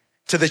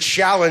 to the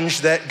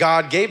challenge that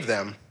God gave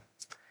them.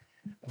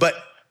 But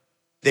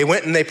they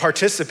went and they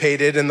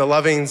participated in the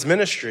Lovings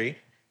ministry,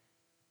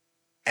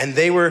 and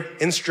they were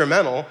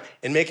instrumental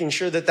in making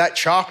sure that that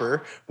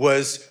chopper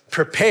was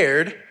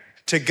prepared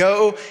to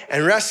go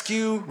and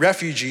rescue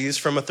refugees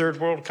from a third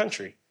world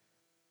country.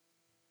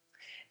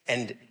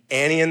 And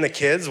Annie and the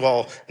kids,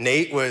 while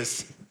Nate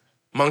was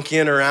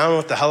monkeying around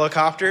with the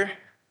helicopter,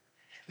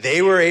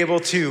 they were able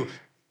to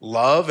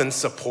love and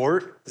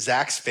support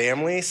Zach's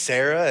family,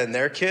 Sarah and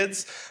their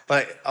kids.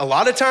 Like, a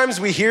lot of times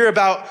we hear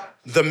about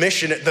the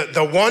mission,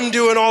 the one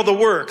doing all the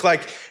work.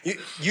 Like,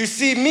 you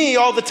see me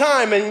all the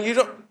time, and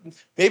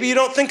maybe you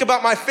don't think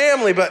about my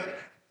family, but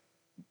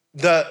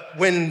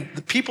when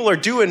the people are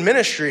doing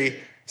ministry,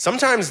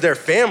 sometimes their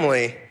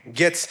family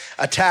gets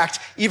attacked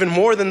even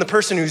more than the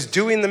person who's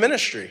doing the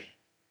ministry.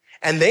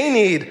 And they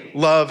need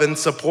love and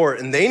support,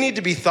 and they need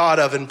to be thought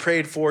of and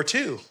prayed for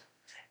too.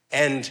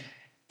 And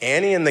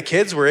Annie and the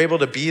kids were able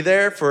to be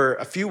there for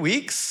a few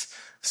weeks,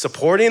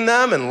 supporting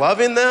them and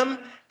loving them,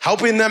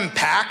 helping them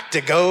pack to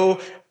go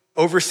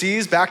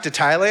overseas back to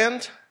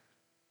Thailand.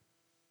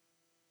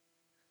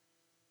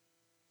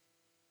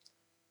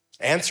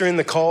 Answering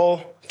the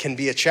call can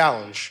be a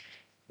challenge.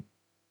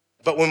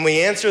 But when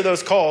we answer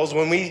those calls,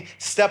 when we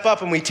step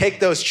up and we take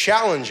those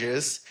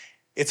challenges,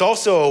 it's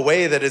also a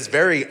way that is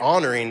very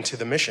honoring to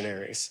the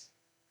missionaries.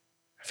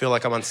 I feel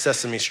like I'm on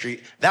Sesame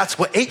Street. That's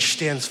what H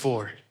stands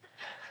for.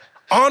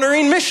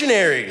 Honoring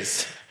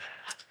missionaries.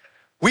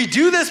 We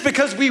do this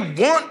because we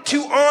want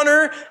to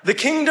honor the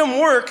kingdom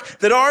work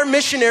that our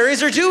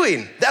missionaries are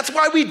doing. That's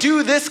why we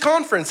do this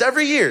conference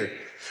every year.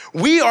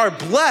 We are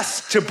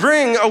blessed to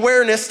bring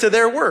awareness to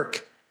their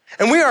work.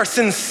 And we are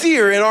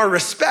sincere in our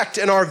respect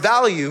and our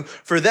value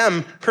for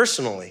them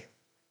personally.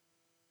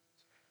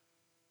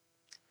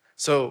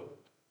 So,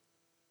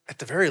 at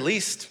the very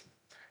least,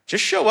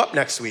 just show up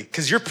next week,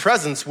 because your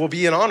presence will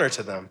be an honor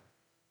to them.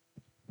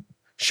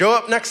 Show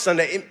up next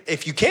Sunday.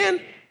 If you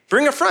can,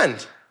 bring a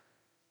friend,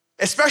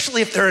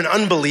 especially if they're an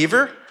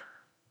unbeliever,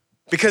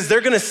 because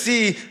they're going to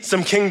see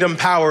some kingdom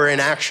power in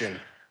action.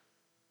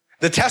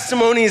 The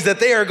testimonies that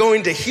they are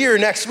going to hear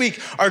next week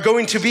are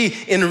going to be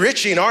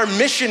enriching. Our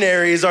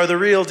missionaries are the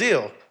real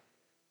deal.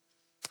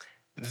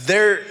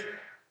 They're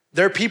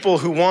people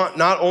who want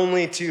not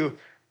only to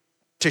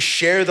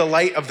share the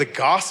light of the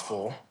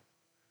gospel,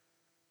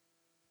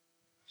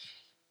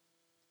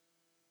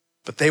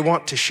 but they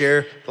want to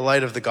share the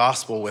light of the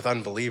gospel with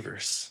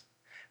unbelievers.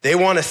 They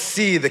want to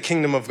see the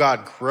kingdom of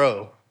God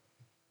grow.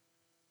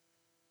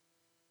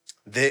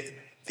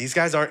 These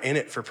guys aren't in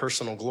it for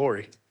personal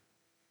glory.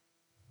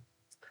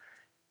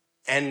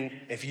 And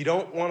if you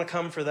don't want to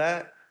come for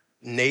that,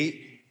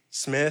 Nate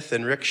Smith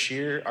and Rick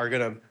Shear are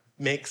going to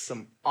make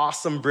some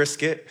awesome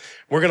brisket.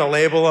 We're going to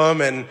label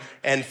them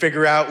and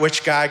figure out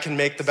which guy can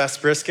make the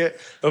best brisket.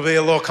 There'll be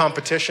a little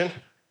competition.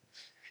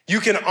 You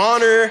can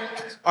honor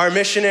our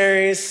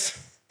missionaries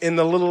in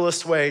the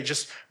littlest way.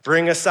 Just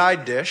bring a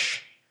side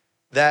dish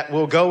that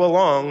will go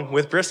along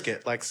with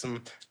brisket, like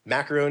some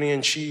macaroni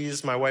and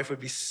cheese. My wife would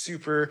be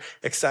super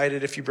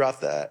excited if you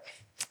brought that.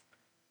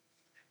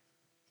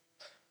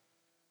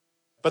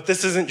 But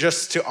this isn't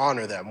just to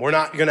honor them. We're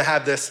not going to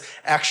have this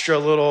extra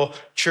little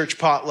church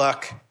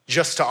potluck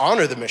just to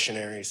honor the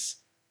missionaries.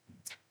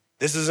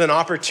 This is an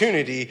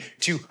opportunity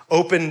to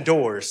open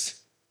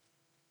doors,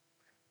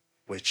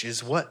 which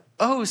is what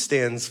O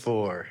stands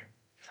for.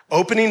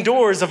 Opening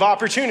doors of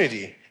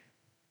opportunity.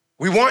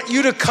 We want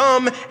you to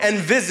come and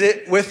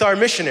visit with our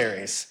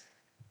missionaries.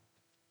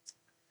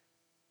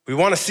 We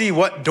want to see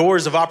what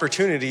doors of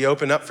opportunity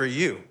open up for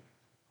you.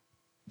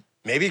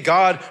 Maybe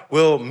God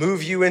will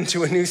move you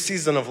into a new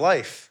season of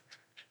life.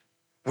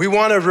 We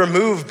want to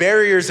remove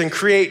barriers and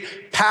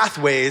create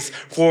pathways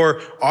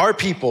for our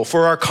people,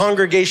 for our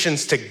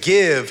congregations to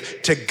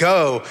give, to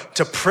go,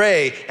 to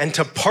pray, and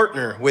to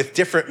partner with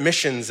different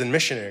missions and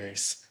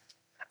missionaries.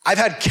 I've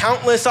had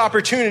countless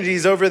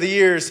opportunities over the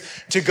years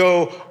to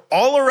go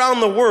all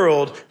around the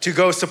world to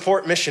go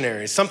support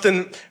missionaries.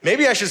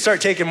 Maybe I should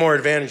start taking more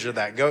advantage of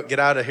that. Get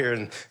out of here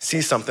and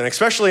see something,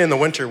 especially in the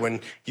winter when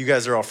you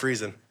guys are all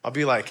freezing. I'll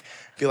be like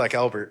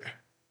Albert.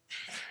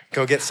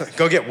 Go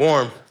get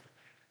warm.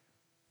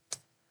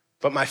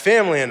 But my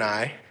family and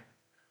I,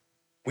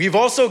 we've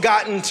also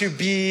gotten to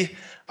be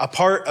a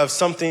part of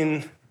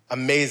something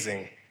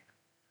amazing.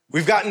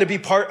 We've gotten to be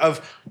part of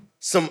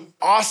some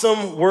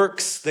awesome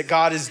works that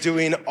God is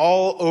doing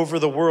all over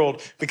the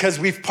world because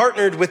we've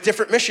partnered with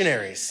different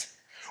missionaries.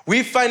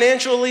 We've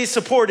financially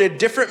supported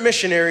different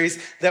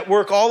missionaries that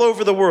work all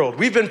over the world.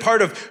 We've been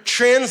part of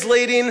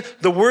translating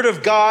the Word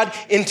of God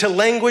into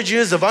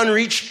languages of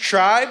unreached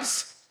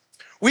tribes.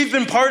 We've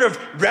been part of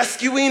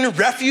rescuing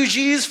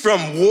refugees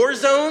from war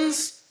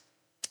zones.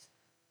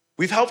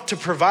 We've helped to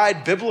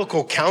provide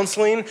biblical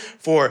counseling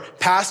for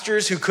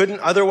pastors who couldn't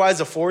otherwise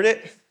afford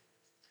it.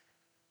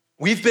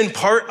 We've been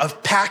part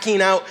of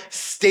packing out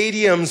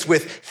stadiums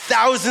with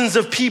thousands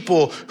of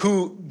people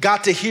who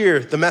got to hear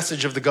the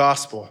message of the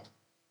gospel.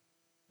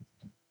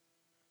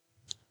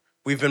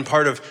 We've been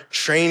part of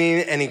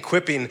training and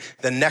equipping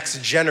the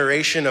next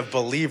generation of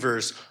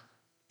believers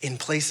in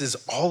places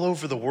all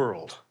over the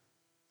world.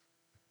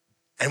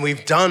 And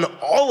we've done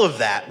all of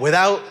that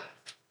without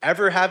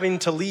ever having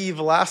to leave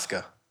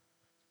Alaska.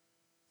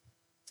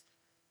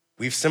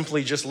 We've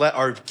simply just let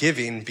our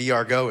giving be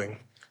our going.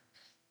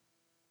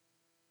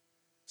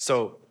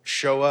 So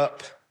show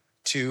up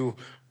to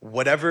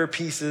whatever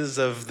pieces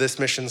of this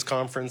missions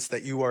conference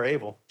that you are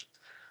able.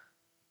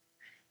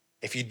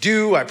 If you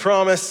do, I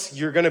promise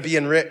you're going to be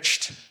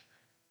enriched.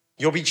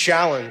 You'll be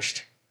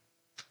challenged.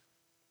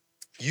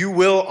 You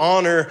will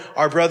honor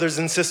our brothers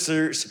and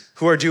sisters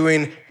who are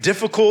doing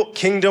difficult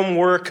kingdom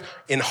work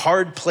in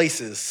hard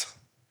places.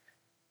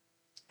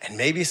 And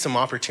maybe some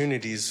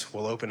opportunities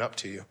will open up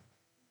to you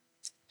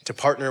to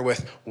partner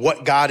with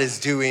what God is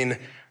doing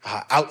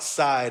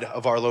outside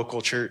of our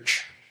local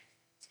church.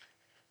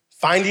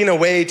 Finding a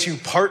way to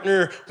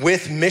partner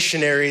with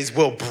missionaries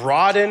will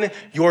broaden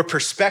your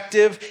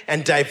perspective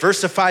and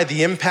diversify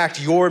the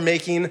impact you're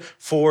making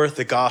for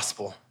the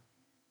gospel.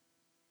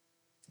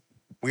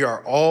 We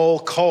are all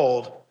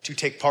called to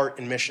take part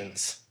in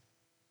missions.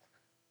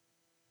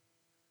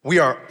 We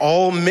are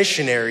all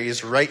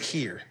missionaries right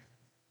here.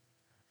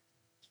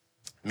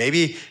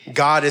 Maybe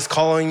God is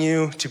calling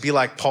you to be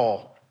like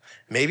Paul.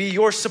 Maybe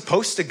you're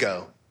supposed to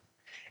go.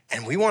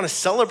 And we want to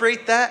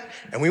celebrate that,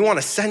 and we want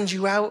to send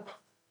you out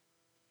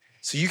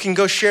so you can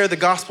go share the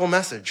gospel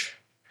message.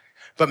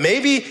 But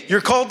maybe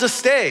you're called to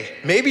stay.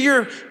 Maybe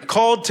you're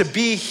called to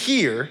be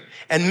here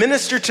and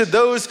minister to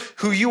those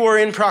who you are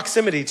in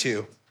proximity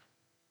to.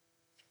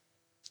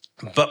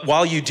 But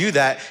while you do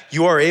that,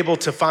 you are able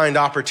to find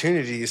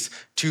opportunities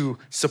to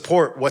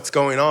support what's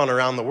going on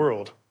around the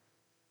world.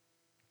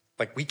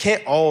 Like, we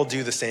can't all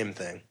do the same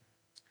thing,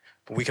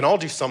 but we can all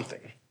do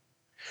something.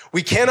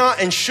 We cannot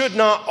and should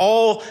not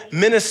all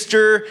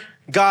minister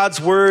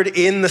God's word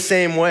in the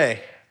same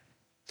way.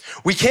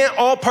 We can't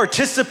all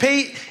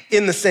participate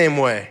in the same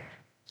way.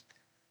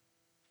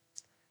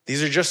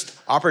 These are just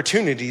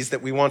opportunities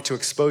that we want to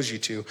expose you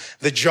to.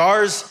 The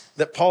jars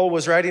that Paul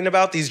was writing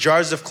about, these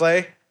jars of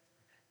clay,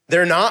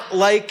 they're not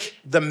like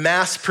the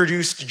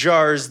mass-produced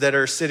jars that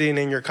are sitting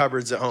in your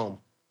cupboards at home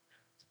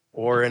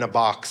or in a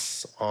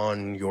box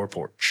on your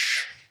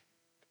porch.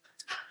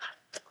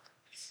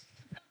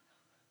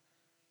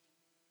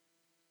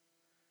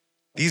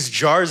 These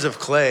jars of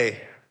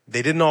clay,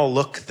 they didn't all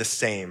look the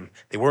same.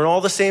 They weren't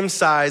all the same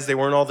size. They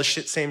weren't all the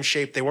same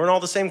shape. They weren't all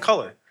the same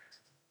color.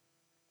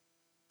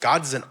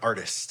 God's an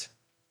artist.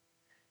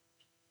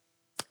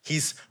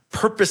 He's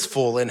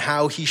purposeful in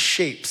how he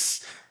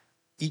shapes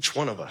each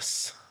one of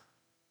us.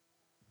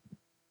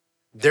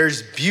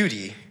 There's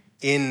beauty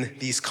in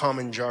these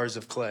common jars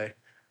of clay.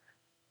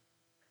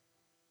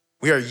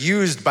 We are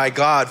used by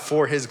God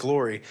for his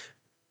glory,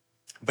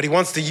 but he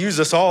wants to use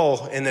us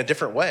all in a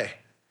different way.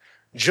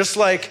 Just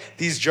like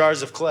these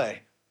jars of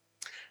clay.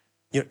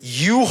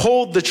 You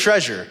hold the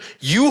treasure.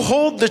 You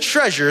hold the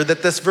treasure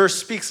that this verse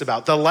speaks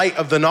about, the light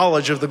of the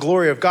knowledge of the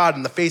glory of God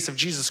in the face of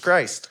Jesus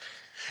Christ.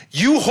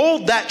 You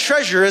hold that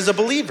treasure as a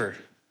believer.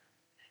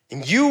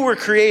 And you were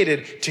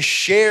created to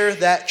share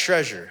that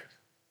treasure.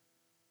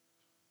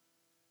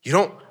 You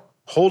don't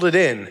hold it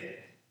in.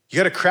 You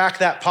got to crack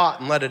that pot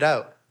and let it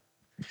out.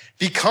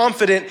 Be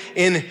confident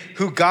in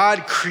who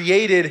God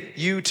created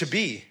you to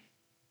be.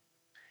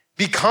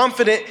 Be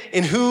confident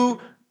in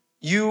who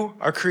you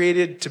are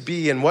created to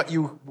be and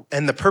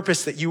the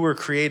purpose that you were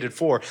created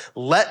for.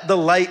 Let the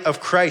light of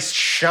Christ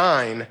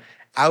shine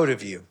out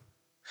of you.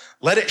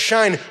 Let it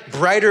shine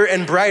brighter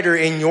and brighter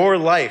in your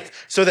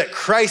life so that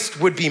Christ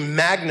would be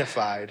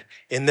magnified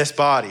in this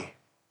body,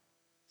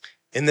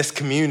 in this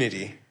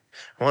community.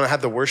 I want to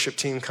have the worship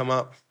team come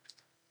up.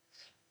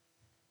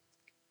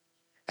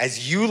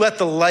 As you let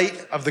the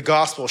light of the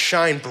gospel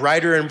shine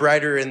brighter and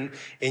brighter in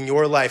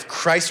your life,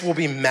 Christ will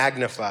be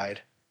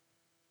magnified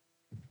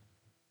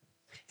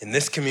in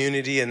this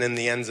community and in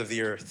the ends of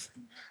the earth.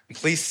 And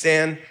please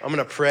stand. I'm going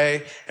to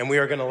pray, and we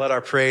are going to let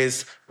our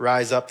praise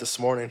rise up this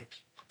morning.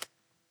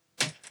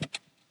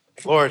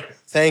 Lord,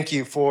 thank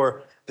you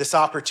for this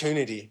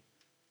opportunity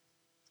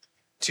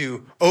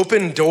to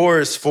open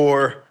doors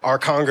for our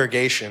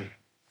congregation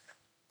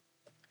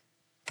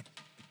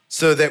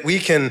so that we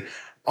can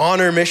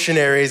honor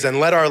missionaries and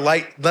let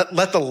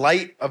the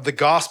light of the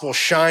gospel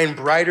shine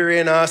brighter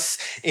in us,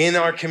 in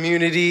our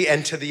community,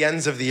 and to the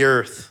ends of the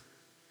earth.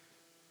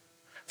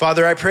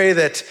 Father, I pray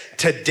that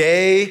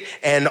today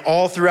and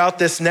all throughout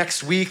this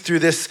next week, through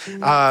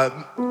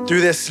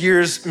this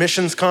year's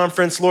missions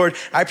conference, Lord,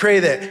 I pray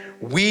that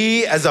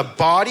we as a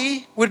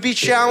body would be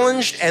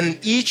challenged and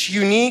each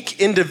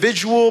unique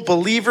individual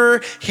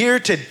believer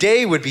here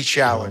today would be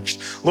challenged.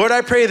 Lord,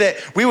 I pray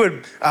that we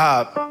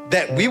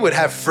would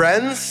have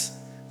friends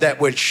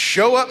that would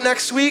show up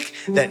next week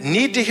that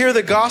need to hear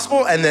the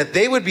gospel and that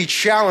they would be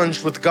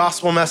challenged with the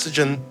gospel message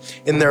in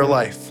their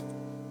life.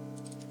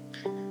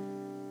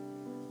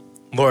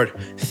 Lord,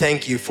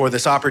 thank you for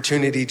this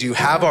opportunity to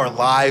have our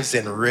lives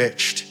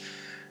enriched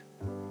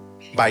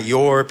by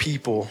your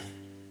people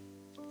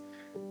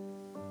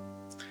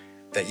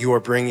that you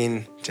are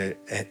bringing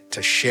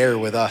to share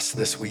with us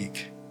this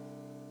week.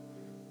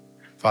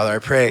 Father, I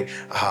pray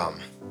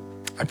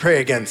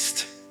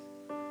against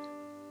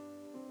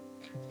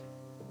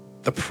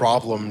the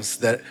problems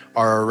that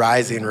are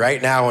arising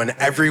right now in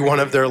every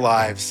one of their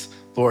lives,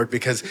 Lord,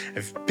 because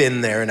I've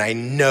been there and I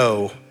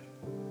know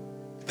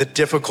the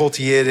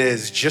difficulty it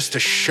is just to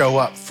show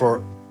up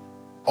for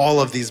all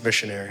of these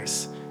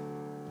missionaries.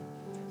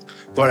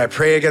 Lord, I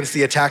pray against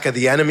the attack of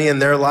the enemy in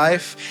their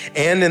life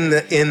and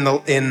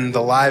in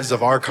the lives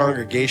of our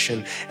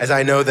congregation, as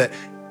I know that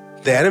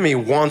the enemy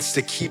wants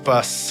to keep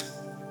us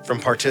from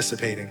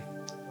participating,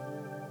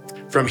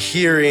 from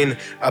hearing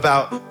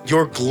about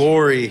your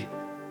glory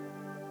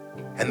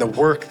and the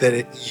work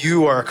that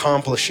you are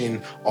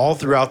accomplishing all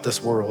throughout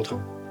this world.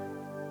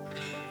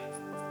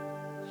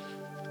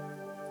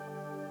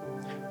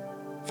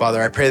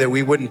 Father, I pray that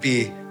we wouldn't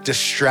be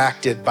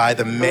distracted by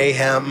the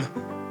mayhem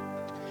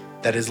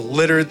that is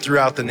littered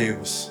throughout the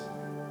news,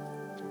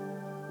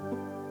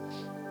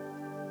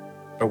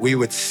 but we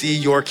would see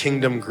your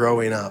kingdom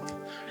growing up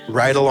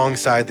right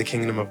alongside the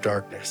kingdom of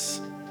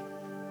darkness,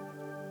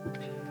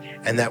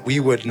 and that we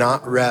would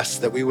not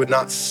rest, that we would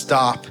not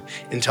stop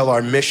until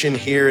our mission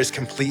here is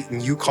complete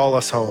and you call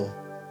us home.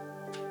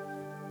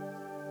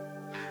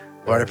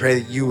 Lord, I pray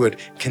that you would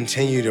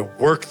continue to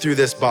work through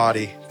this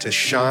body to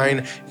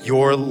shine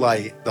your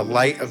light, the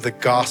light of the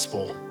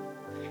gospel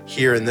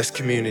here in this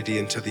community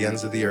and to the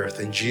ends of the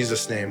earth. In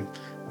Jesus' name,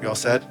 we all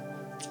said,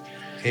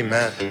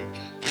 amen.